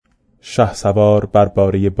شهسوار بر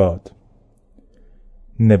باره باد.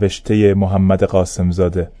 نوشته محمد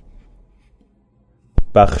قاسمزاده.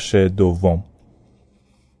 بخش دوم.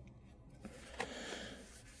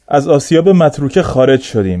 از آسیاب متروکه خارج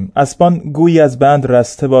شدیم. اسبان گویی از بند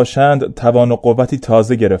رسته باشند، توان و قوتی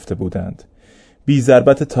تازه گرفته بودند. بی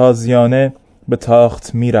ضربت تازیانه به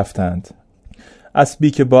تاخت می رفتند.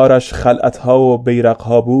 اسبی که بارش خلعتها و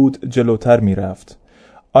بیرقها بود جلوتر می رفت.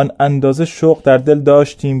 آن اندازه شوق در دل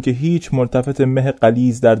داشتیم که هیچ ملتفت مه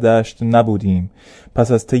غلیظ در دشت نبودیم.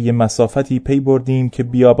 پس از طی مسافتی پی بردیم که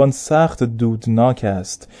بیابان سخت دودناک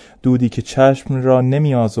است، دودی که چشم را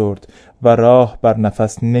نمی آزرد و راه بر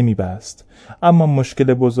نفس نمی بست. اما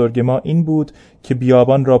مشکل بزرگ ما این بود که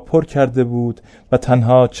بیابان را پر کرده بود و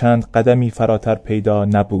تنها چند قدمی فراتر پیدا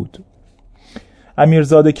نبود.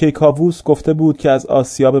 امیرزاده کیکاووس گفته بود که از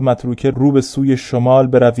آسیاب متروکه رو به سوی شمال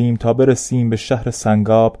برویم تا برسیم به شهر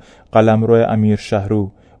سنگاب، قلمرو امیر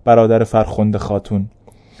شهرو برادر فرخنده خاتون.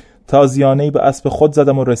 تازیانه‌ای به اسب خود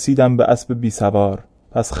زدم و رسیدم به اسب بی سوار.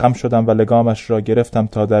 پس خم شدم و لگامش را گرفتم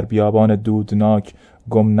تا در بیابان دودناک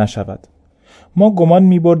گم نشود. ما گمان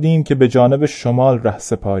می بردیم که به جانب شمال ره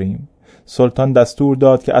سپاریم. سلطان دستور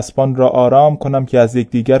داد که اسبان را آرام کنم که از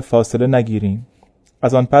یکدیگر فاصله نگیریم.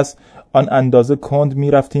 از آن پس آن اندازه کند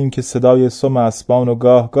می رفتیم که صدای سم اسبان و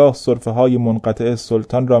گاه گاه سرفه های منقطع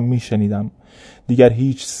سلطان را می شنیدم. دیگر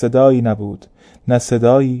هیچ صدایی نبود، نه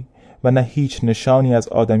صدایی و نه هیچ نشانی از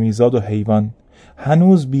آدمیزاد و حیوان.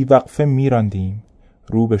 هنوز بی وقفه می راندیم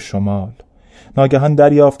رو به شمال. ناگهان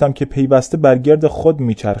دریافتم که پیوسته بر گرد خود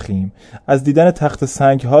می چرخیم. از دیدن تخت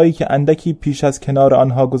سنگ هایی که اندکی پیش از کنار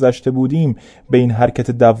آنها گذشته بودیم به این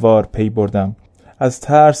حرکت دوار پی بردم. از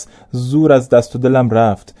ترس زور از دست و دلم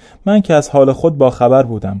رفت. من که از حال خود با خبر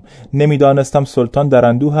بودم، نمیدانستم سلطان در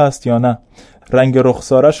اندوه است یا نه. رنگ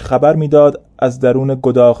رخسارش خبر میداد از درون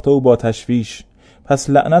گداخته و با تشویش. پس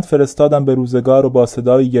لعنت فرستادم به روزگار و با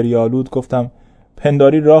صدای گریه‌آلود گفتم: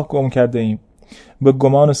 پنداری راه گم کرده ایم. به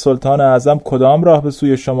گمان سلطان اعظم کدام راه به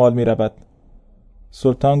سوی شمال می رود؟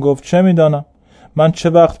 سلطان گفت: چه میدانم، من چه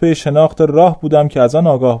وقت به شناخت راه بودم که از آن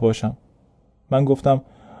آگاه باشم. من گفتم: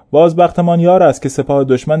 باز بختمان یار است که سپاه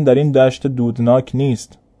دشمن در این دشت دودناک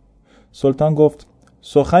نیست. سلطان گفت: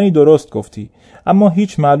 سخنی درست گفتی، اما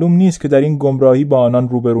هیچ معلوم نیست که در این گمراهی با آنان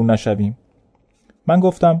روبرو نشویم. من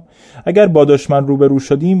گفتم: اگر با دشمن روبرو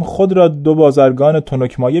شدیم خود را دو بازرگان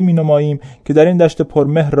تنکمایه می نماییم که در این دشت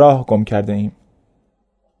پرمه راه گم کرده ایم.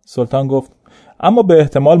 سلطان گفت: اما به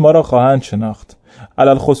احتمال ما را خواهند شناخت،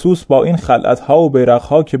 علل خصوص با این خلعتها و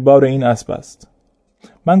بیرقها که بار این اسب است.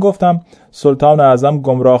 من گفتم: سلطان اعظم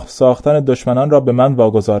گمراه ساختن دشمنان را به من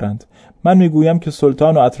واگذارند. من میگویم که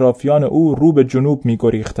سلطان و اطرافیان او رو به جنوب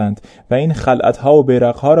میگریختند و این خلعتها و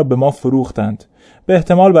بیرقها را به ما فروختند. به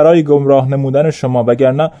احتمال برای گمراه نمودن شما،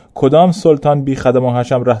 وگرنه کدام سلطان بی خدم و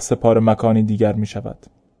حشم ره سپار مکانی دیگر می شود؟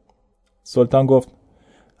 سلطان گفت: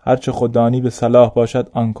 هرچه خود دانی به صلاح باشد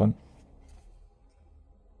آن کن.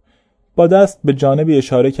 با دست به جانبی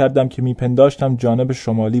اشاره کردم که میپنداشتم جانب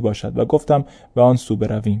شمالی باشد و گفتم به آن سو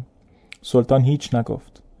برویم. سلطان هیچ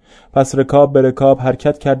نگفت. پس رکاب به رکاب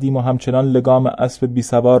حرکت کردیم و همچنان لگام اسب بی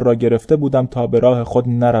سوار را گرفته بودم تا به راه خود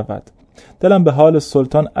نرود. دلم به حال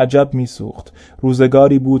سلطان عجب میسوخت.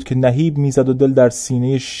 روزگاری بود که نهیب میزد و دل در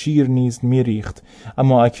سینه شیر نیز میریخت،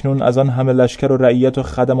 اما اکنون از آن همه لشکر و رعیت و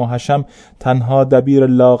خدم و حشم تنها دبیر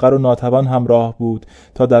لاغر و ناتوان همراه بود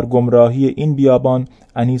تا در گمراهی این بیابان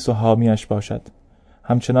انیس و حامیش باشد.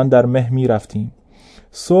 همچنان در مه می رفتیم.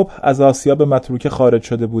 صبح از آسیاب متروکه خارج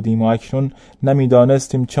شده بودیم و اکنون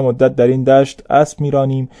نمیدانستیم چه مدت در این دشت اسب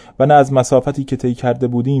میرانیم و نه از مسافتی که طی کرده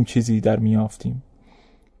بودیم چیزی در میافتیم.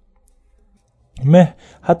 مه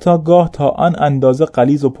حتی گاه تا آن اندازه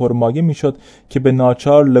غلیظ و پرمایه میشد که به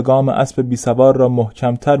ناچار لگام اسب بی سوار را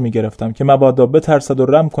محکمتر می گرفتم که مبادا بترسد و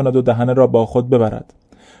رم کند و دهنه را با خود ببرد.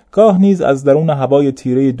 گاه نیز از درون هوای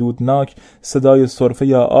تیره دودناک صدای سرفه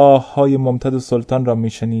یا آه های ممتد سلطان را می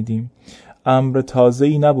شنیدیم. امر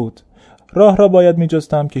تازه‌ای نبود. راه را باید می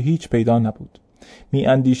جستم که هیچ پیدا نبود. می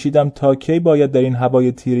اندیشیدم تا کی باید در این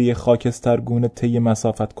هوای تیره خاکسترگونه طی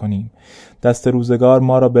مسافت کنیم. دست روزگار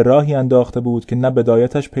ما را به راهی انداخته بود که نه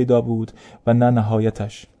بدایتش پیدا بود و نه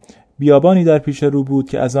نهایتش. بیابانی در پیش رو بود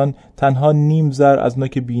که از آن تنها نیم زر از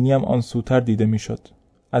نوک بینیم آن سوتر دیده می شد.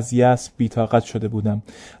 از یأس بی‌طاقت شده بودم.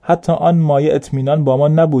 حتی آن مایه اطمینان با ما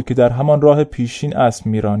نبود که در همان راه پیشین اسب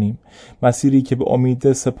میرانیم، مسیری که به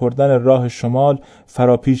امید سپردن راه شمال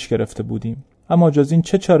فراپیش گرفته بودیم. اما جز این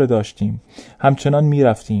چه چاره داشتیم؟ همچنان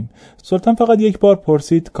میرفتیم. سلطان فقط یک بار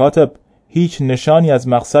پرسید: کاتب، هیچ نشانی از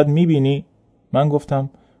مقصد میبینی؟ من گفتم: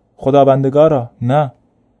 خداوندگارا نه.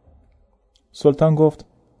 سلطان گفت: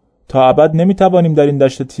 تا ابد نمیتوانیم در این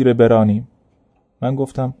دشت تیره برانیم. من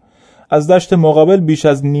گفتم از دشت مقابل بیش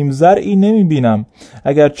از نیم زرعی نمی بینم.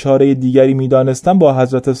 اگر چاره دیگری می دانستم با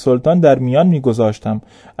حضرت سلطان در میان می گذاشتم.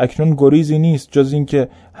 اکنون گریزی نیست جز این که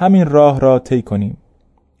همین راه را طی کنیم.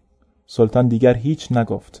 سلطان دیگر هیچ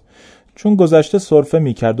نگفت. چون گذشته سرفه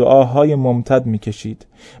می کرد و آههای ممتد می کشید.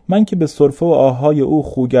 من که به سرفه و آههای او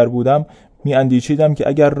خوگر بودم می اندیشیدم که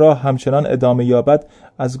اگر راه همچنان ادامه یابد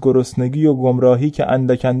از گرسنگی و گمراهی که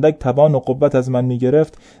اندک اندک توان و قوت از من می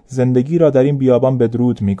گرفت زندگی را در این بیابان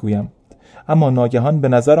بدرود می گویم. اما ناگهان به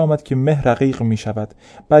نظر آمد که مه رقیق می شود.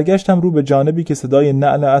 برگشتم رو به جانبی که صدای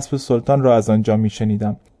نعل اسب سلطان را از آنجا می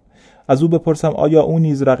شنیدم. از او بپرسم آیا او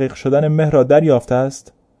نیز رقیق شدن مه را دریافته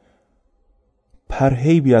است؟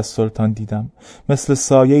 پرهیبی از سلطان دیدم. مثل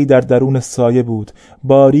سایه‌ای در درون سایه بود،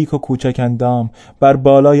 باریک و کوچک اندام، بر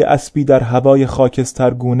بالای اسبی در هوای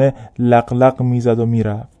خاکسترگونه لقلق میزد و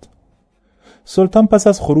میرفت. سلطان پس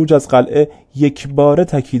از خروج از قلعه یک باره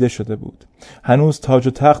تکیده شده بود. هنوز تاج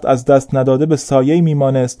و تخت از دست نداده به سایه‌ای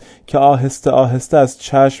میمانست که آهسته آهسته از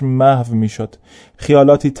چشم محو میشد.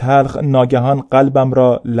 خیالاتی تلخ ناگهان قلبم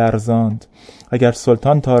را لرزاند. اگر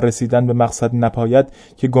سلطان تا رسیدن به مقصد نپاید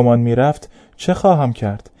که گمان میرفت چه خواهم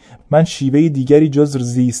کرد؟ من شیوه دیگری جز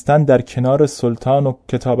زیستن در کنار سلطان و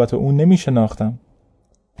کتابت او نمی شناختم.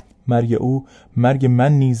 مرگ او مرگ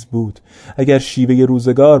من نیز بود. اگر شیوه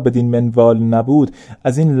روزگار بدین منوال نبود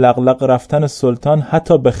از این لقلق رفتن سلطان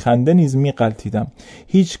حتی به خنده نیز می غلطیدم.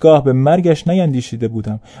 هیچگاه به مرگش نیندیشیده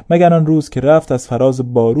بودم مگر آن روز که رفت از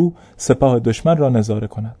فراز بارو سپاه دشمن را نظاره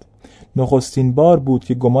کند. نخستین بار بود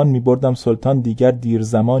که گمان می بردم سلطان دیگر دیر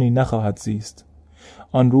زمانی نخواهد زیست.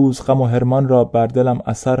 آن روز غم و حرمان را بر دلم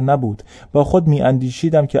اثر نبود. با خود می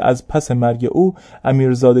اندیشیدم که از پس مرگ او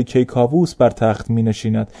امیرزاده کیکاووس بر تخت می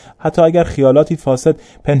نشیند. حتی اگر خیالاتی فاسد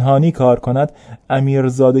پنهانی کار کند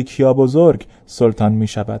امیرزاده کیا بزرگ سلطان می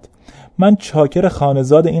شود. من چاکر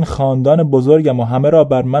خانزاد این خاندان بزرگم و همه را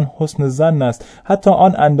بر من حسن ظن است، حتی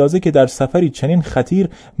آن اندازه که در سفری چنین خطیر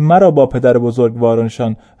مرا با پدر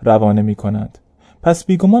بزرگوارانشان روانه می کنند. پس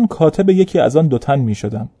بیگمان کاتب یکی از آن دو تن می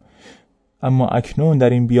شدم. اما اکنون در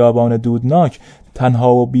این بیابان دودناک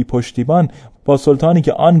تنها و بی پشتیبان با سلطانی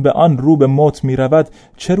که آن به آن رو به موت می رود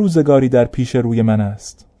چه روزگاری در پیش روی من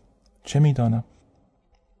است؟ چه می دانم؟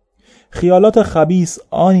 خیالات خبیث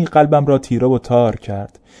آنی قلبم را تیره و تار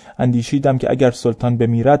کرد. اندیشیدم که اگر سلطان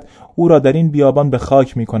بمیرد او را در این بیابان به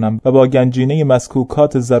خاک می کنم و با گنجینه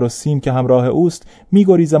مسکوکات زر و سیم که همراه اوست می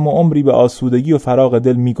گریزم و عمری به آسودگی و فراغ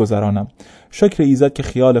دل می گذرانم. شکر ایزد که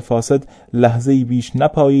خیال فاسد لحظه‌ای بیش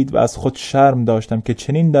نپایید و از خود شرم داشتم که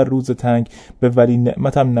چنین در روز تنگ به ولی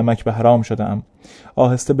نعمتم نمک به حرام شدم.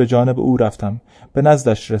 آهسته به جانب او رفتم. به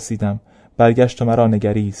نزدش رسیدم. برگشت و مرا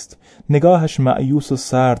نگریست. نگاهش مأیوس و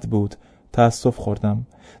سرد بود. تأسف خوردم.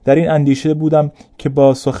 در این اندیشه بودم که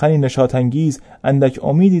با سخنی نشاط‌انگیز اندک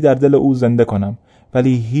امیدی در دل او زنده کنم،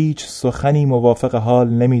 ولی هیچ سخنی موافق حال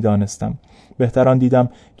نمی‌دانستم. بهتران دیدم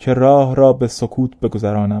که راه را به سکوت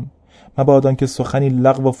بگذرانم، مبادا که سخنی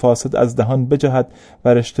لغو و فاسد از دهان بجهد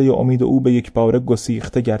و رشته امید او به یک باره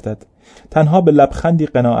گسیخته گردد. تنها به لبخندی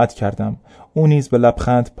قناعت کردم. او نیز به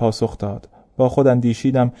لبخند پاسخ داد. با خود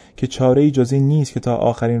اندیشیدم که چاره‌ای جز این نیست که تا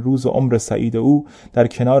آخرین روز عمر سعید او در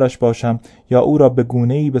کنارش باشم یا او را به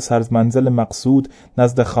گونه‌ای به سرمنزل مقصود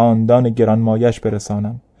نزد خاندان گرانمایش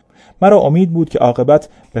برسانم. مرا امید بود که عاقبت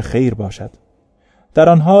به خیر باشد. در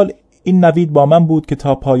آن حال این نوید با من بود که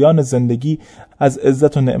تا پایان زندگی از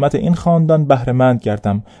عزت و نعمت این خاندان بهره مند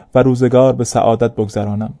گردم و روزگار به سعادت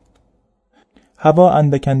بگذرانم. هوا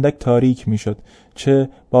اندک اندک تاریک می شد، چه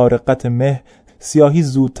با رقت مه سیاهی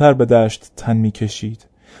زودتر به دشت تن می کشید.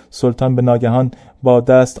 سلطان به ناگهان با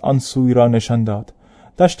دست آن سوی را نشان داد.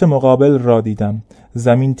 دشت مقابل را دیدم.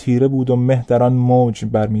 زمین تیره بود و مه در آن موج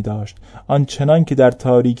برمی داشت. آن چنان که در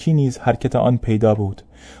تاریکی نیز حرکت آن پیدا بود.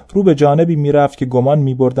 رو به جانبی می رفت که گمان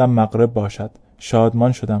می بردم مغرب باشد.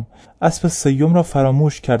 شادمان شدم. اسب سیوم را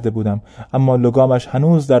فراموش کرده بودم، اما لگامش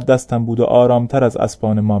هنوز در دستم بود و آرامتر از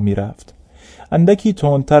اسبان ما می رفت. اندکی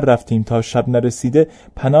تندتر رفتیم تا شب نرسیده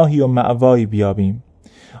پناهی و مأوایی بیابیم.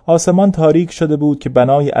 آسمان تاریک شده بود که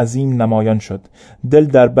بنای عظیم نمایان شد. دل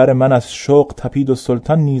در بر من از شوق تپید و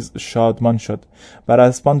سلطان نیز شادمان شد. بر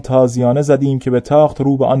اسبان تازیانه زدیم که به تاخت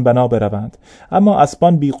رو به آن بنا بروند، اما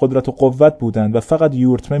اسبان بی قدرت و قوت بودند و فقط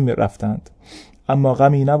یورتمه می رفتند. اما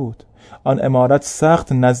غمی نبود. آن عمارت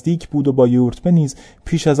سخت نزدیک بود و با یورتمه نیز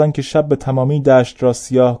پیش از آن که شب به تمامی دشت را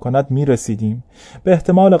سیاه کند می رسیدیم. به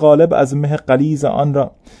احتمال غالب از مه غلیظ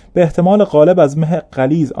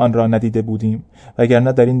آن را ندیده بودیم،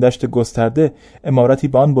 وگرنه در این دشت گسترده عمارتی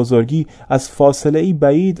به آن بزرگی از فاصله ای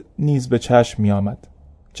بعید نیز به چشم می آمد.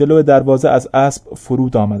 جلو دروازه از اسب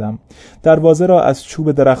فرود آمدم. دروازه را از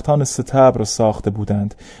چوب درختان ستبر ساخته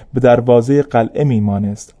بودند. به دروازه قلعه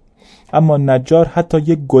میمانست، اما نجار حتی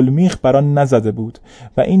یک گلمیخ بر آن نزده بود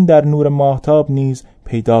و این در نور ماهتاب نیز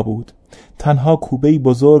پیدا بود. تنها کوبه‌ای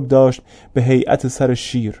بزرگ داشت به هیئت سر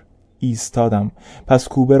شیر. ایستادم، پس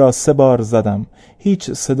کوبه را 3 بار زدم.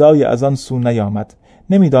 هیچ صدایی از آن سو نیامد.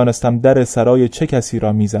 نمیدانستم در سرای چه کسی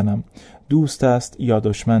را میزنم، دوست است یا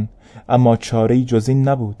دشمن، اما چاره‌ای جز این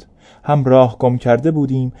نبود. هم راه گم کرده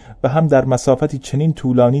بودیم و هم در مسافتی چنین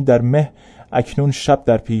طولانی در مه. اکنون شب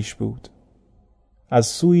در پیش بود. از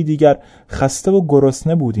سوی دیگر خسته و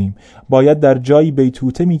گرسنه بودیم. باید در جایی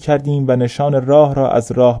بیتوته می کردیم و نشان راه را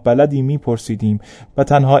از راه بلدی می پرسیدیم و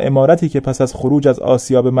تنها عمارتی که پس از خروج از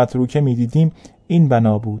آسیاب متروکه می دیدیم این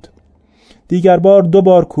بنا بود. دیگر بار 2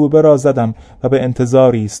 بار کوبه را زدم و به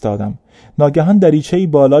انتظار ایستادم. ناگهان دریچه‌ای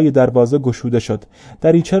بالای دروازه گشوده شد.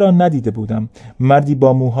 دریچه را ندیده بودم. مردی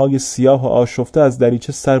با موهای سیاه و آشفته از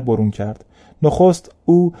دریچه سر برون کرد. نخست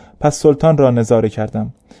او، پس سلطان را نظاره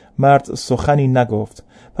کردم. مرد سخنی نگفت،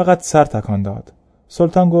 فقط سر تکان داد.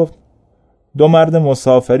 سلطان گفت: 2 مرد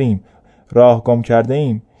مسافریم، راه گم کرده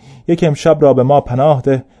ایم. یک امشب را به ما پناه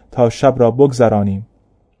ده تا شب را بگذرانیم.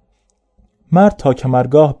 مرد تا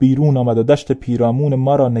کمرگاه بیرون آمد و دشت پیرامون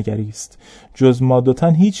ما را نگریست. جز ما 2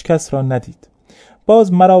 تن هیچ کس را ندید.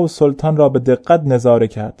 باز مرا و سلطان را به دقت نظاره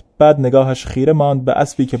کرد. بعد نگاهش خیره ماند به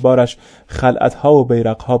اسبی که بارش خلعت‌ها و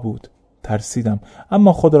بیرق‌ها بود. ترسیدم،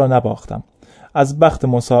 اما خود را نباختم. از بخت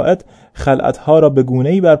مساعد خلعت‌ها را به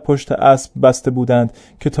گونه‌ای بر پشت اسب بسته بودند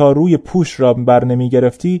که تا روی پوش را بر نمی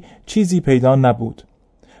گرفتی چیزی پیدا نبود.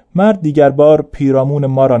 مرد دیگر بار پیرامون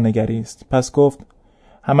ما را نگریست، پس گفت: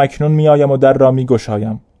 همکنون می آیم و در را می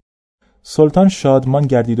گشایم. سلطان شادمان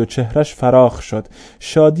گردید و چهرش فراخ شد.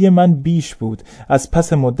 شادی من بیش بود. از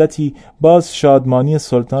پس مدتی باز شادمانی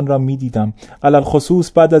سلطان را می دیدم، علل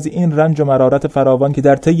خصوص بعد از این رنج و مرارت فراوان که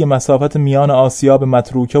در طی مسافت میان آسیاب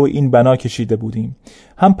متروکه و این بنا کشیده بودیم.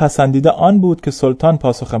 هم پسندیده آن بود که سلطان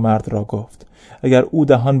پاسخ مرد را گفت. اگر او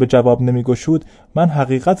دهان به جواب نمی گشود، من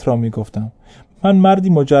حقیقت را می گفتم. من مردی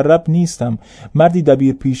مجرب نیستم، مردی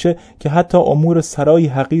دبیر پیشه که حتی امور سرایی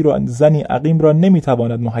حقیر و زنی عقیم را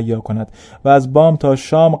نمیتواند مهیا کند و از بام تا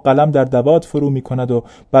شام قلم در دوات فرو می کند و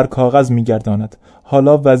بر کاغذ می گرداند.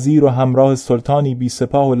 حالا وزیر و همراه سلطانی بی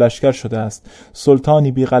سپاه و لشکر شده است،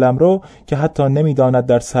 سلطانی بی قلمرو که حتی نمیداند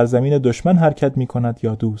در سرزمین دشمن حرکت می کند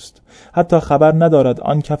یا دوست. حتی خبر ندارد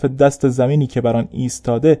آن کف دست زمینی که بر آن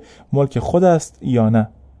ایستاده ملک خود است یا نه.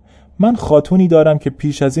 من خاتونی دارم که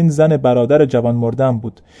پیش از این زن برادر جوان مردم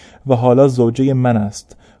بود و حالا زوجه من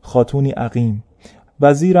است، خاتونی عقیم.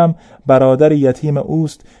 وزیرم برادر یتیم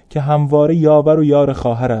اوست که همواره یاور و یار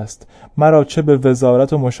خواهر است. مرا چه به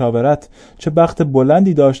وزارت و مشاورت، چه بخت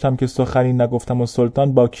بلندی داشتم که سخنی نگفتم و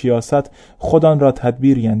سلطان با کیاست خودان را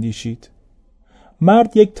تدبیر اندیشید.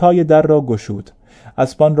 مرد یک تای در را گشود.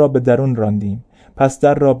 اسبان را به درون راندیم. پس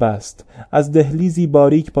در را بست. از دهلیزی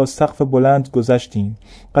باریک با سقف بلند گذشتیم.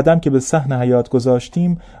 قدم که به صحن حیاط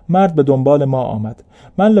گذاشتیم، مرد به دنبال ما آمد.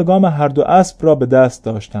 من لگام هر 2 اسب را به دست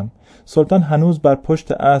داشتم. سلطان هنوز بر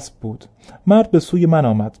پشت اسب بود. مرد به سوی من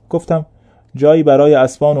آمد. گفتم: جایی برای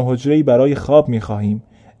اسبان و حجره‌ای برای خواب می‌خواهیم.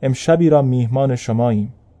 امشبی را میهمان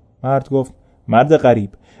شماییم. مرد گفت: مرد غریب،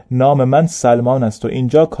 نام من سلمان است و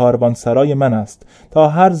اینجا کاروانسرای من است. تا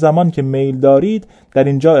هر زمان که میل دارید در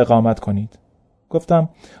اینجا اقامت کنید. گفتم: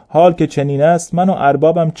 حال که چنین است، من و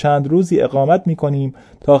اربابم چند روزی اقامت می کنیم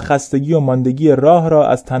تا خستگی و ماندگی راه را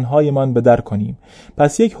از تنهایمان به در کنیم.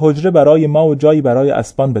 پس یک حجره برای ما و جایی برای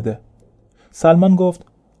اسبان بده. سلمان گفت: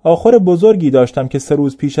 آخر بزرگی داشتم که 3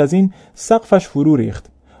 روز پیش از این سقفش فرو ریخت.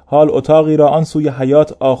 حال اتاقی را آن سوی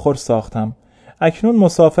حیاط آخر ساختم. اکنون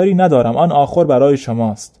مسافری ندارم، آن آخر برای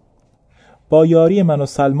شماست. با یاری من و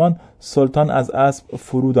سلمان سلطان از اسب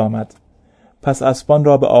فرود آمد. پس اسبان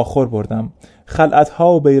را به آخر بردم.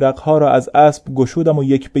 خلعت‌ها و بیرق‌ها را از اسب گشودم و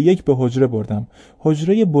یک به یک به حجره بردم.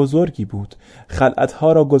 حجره بزرگی بود.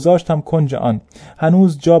 خلعت‌ها را گذاشتم کنج آن.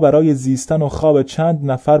 هنوز جا برای زیستن و خواب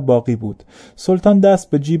چند نفر باقی بود. سلطان دست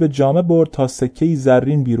به جیب جامه برد تا سکه‌ای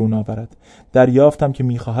زرین بیرون آورد. دریافتم که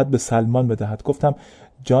می‌خواهد به سلمان بدهد. گفتم: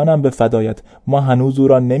 جانم به فدایت، ما هنوز او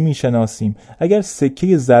را نمی‌شناسیم. اگر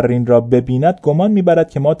سکه زرین را ببیند گمان می‌برد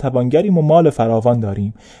که ما توانگریم و مال فراوان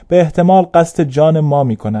داریم. به احتمال قصد جان ما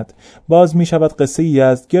می‌کند. باز می‌شود قصه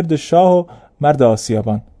یزدگرد شاه و مرد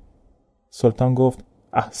آسیابان. سلطان گفت: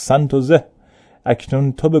 احسنت و زه،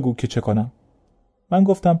 اکنون تو بگو که چه کنم. من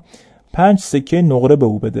گفتم: 5 سکه نقره به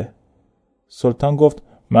او بده. سلطان گفت: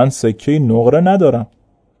 من سکه نقره ندارم.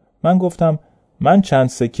 من گفتم: من چند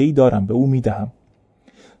سکه‌ای دارم، به او می‌دهم.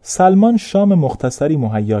 سلمان شام مختصری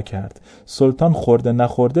مهیا کرد. سلطان خورده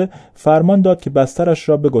نخورده فرمان داد که بسترش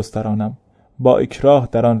را بگسترانم. با اکراه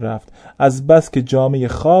در آن رفت، از بس که جامه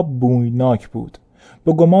خواب بویناک بود.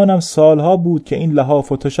 به گمانم سالها بود که این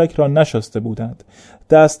لحاف و تشک را نشسته بودند.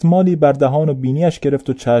 دستمالی بر دهان و بینیش گرفت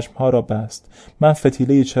و چشمها را بست. من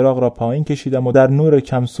فتیله چراغ را پایین کشیدم و در نور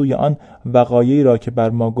کمسوی آن وقایعی را که بر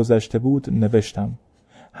ما گذشته بود نوشتم.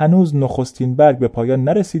 هنوز نخستین برگ به پایان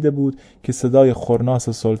نرسیده بود که صدای خرناس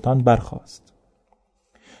سلطان برخاست.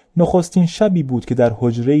 نخستین شبی بود که در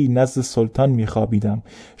حجره‌ای نزد سلطان می‌خوابیدم.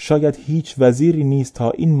 شاید هیچ وزیری نیست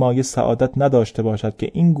تا این مایه سعادت نداشته باشد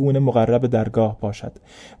که این گونه مقرب درگاه باشد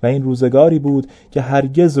و این روزگاری بود که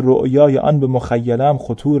هرگز رؤیای آن به مخیله‌ام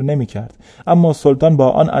خطور نمی‌کرد. اما سلطان با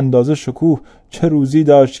آن اندازه شکوه چه روزی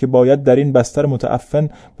داشت که باید در این بستر متعفن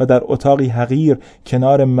و در اتاقی حقیر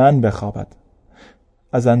کنار من بخوابد.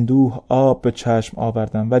 از اندوه آب به چشم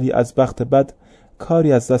آوردم، ولی از بخت بد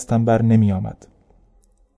کاری از دستم بر نمی آمد.